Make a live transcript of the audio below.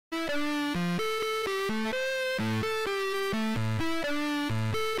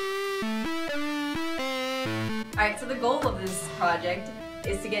So the goal of this project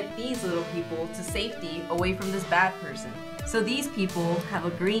is to get these little people to safety away from this bad person. So these people have a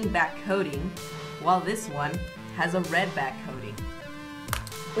green back coating, while this one has a red back coating.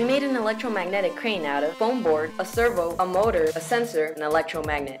 We made an electromagnetic crane out of foam board, a servo, a motor, a sensor, and an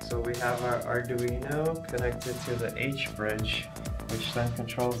electromagnet. So we have our Arduino connected to the H-bridge, which then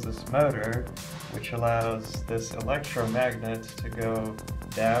controls this motor, which allows this electromagnet to go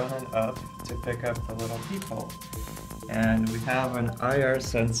down and up to pick up the little people. And we have an IR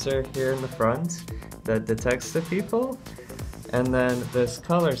sensor here in the front that detects the people, and then this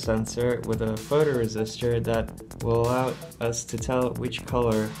color sensor with a photoresistor that will allow us to tell which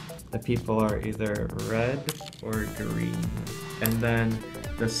color the people are, either red or green. And then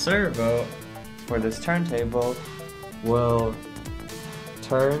the servo for this turntable will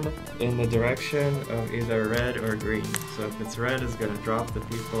turn in the direction of either red or green. So if it's red, it's going to drop the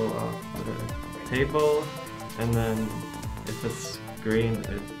people off the table, and then if it's green,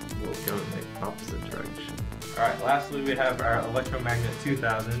 it will go in the opposite direction. Alright, lastly we have our Electromagnet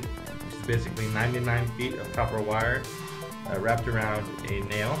 2000, which is basically 99 feet of copper wire wrapped around a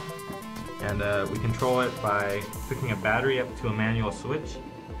nail. And we control it by hooking a battery up to a manual switch.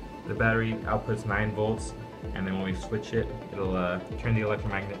 The battery outputs 9 volts, and then when we switch it, it'll turn the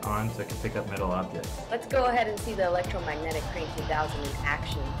electromagnet on so it can pick up metal objects. Let's go ahead and see the Electromagnetic Crane 2000 in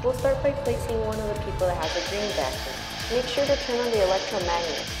action. We'll start by placing one of the people that has a green backing. Make sure to turn on the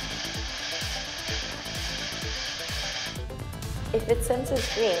electromagnet. If it senses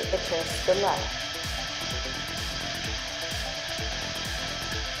green, it turns to the left.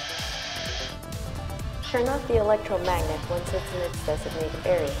 Turn off the electromagnet once it's in its designated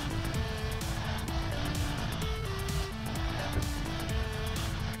area.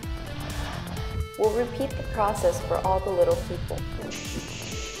 We'll repeat the process for all the little people.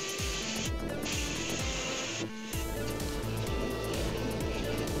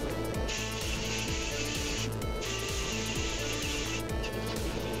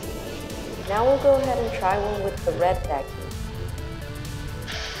 Now we'll go ahead and try one with the red vacuum.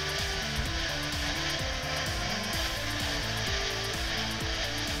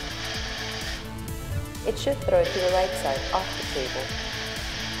 It should throw it to the right side, off the table.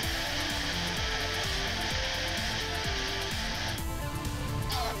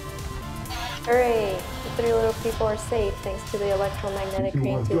 Hooray! The 3 little people are safe thanks to the Electromagnetic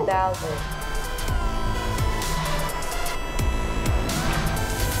Crane 2000.